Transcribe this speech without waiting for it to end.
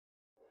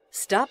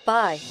Stop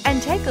by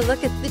and take a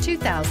look at the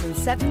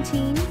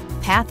 2017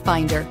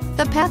 Pathfinder.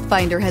 The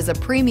Pathfinder has a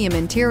premium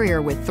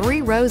interior with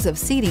 3 rows of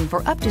seating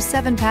for up to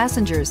 7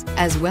 passengers,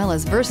 as well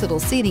as versatile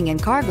seating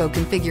and cargo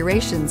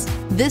configurations.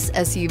 This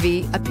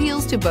SUV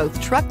appeals to both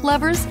truck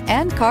lovers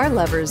and car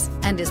lovers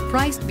and is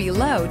priced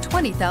below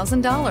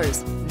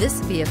 $20,000. This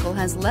vehicle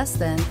has less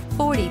than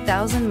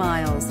 40,000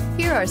 miles.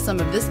 Here are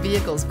some of this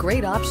vehicle's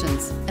great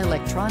options: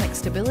 electronic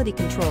stability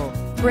control,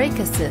 brake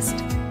assist,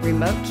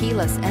 remote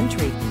keyless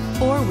entry,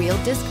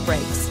 4-wheel disc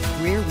brakes,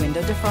 rear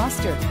window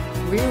defroster,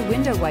 rear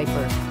window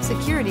wiper,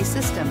 security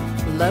system,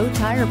 low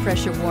tire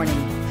pressure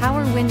warning,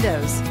 power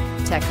windows,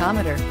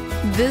 tachometer.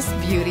 This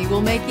beauty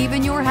will make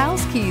even your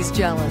house keys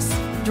jealous.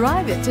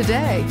 Drive it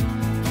today.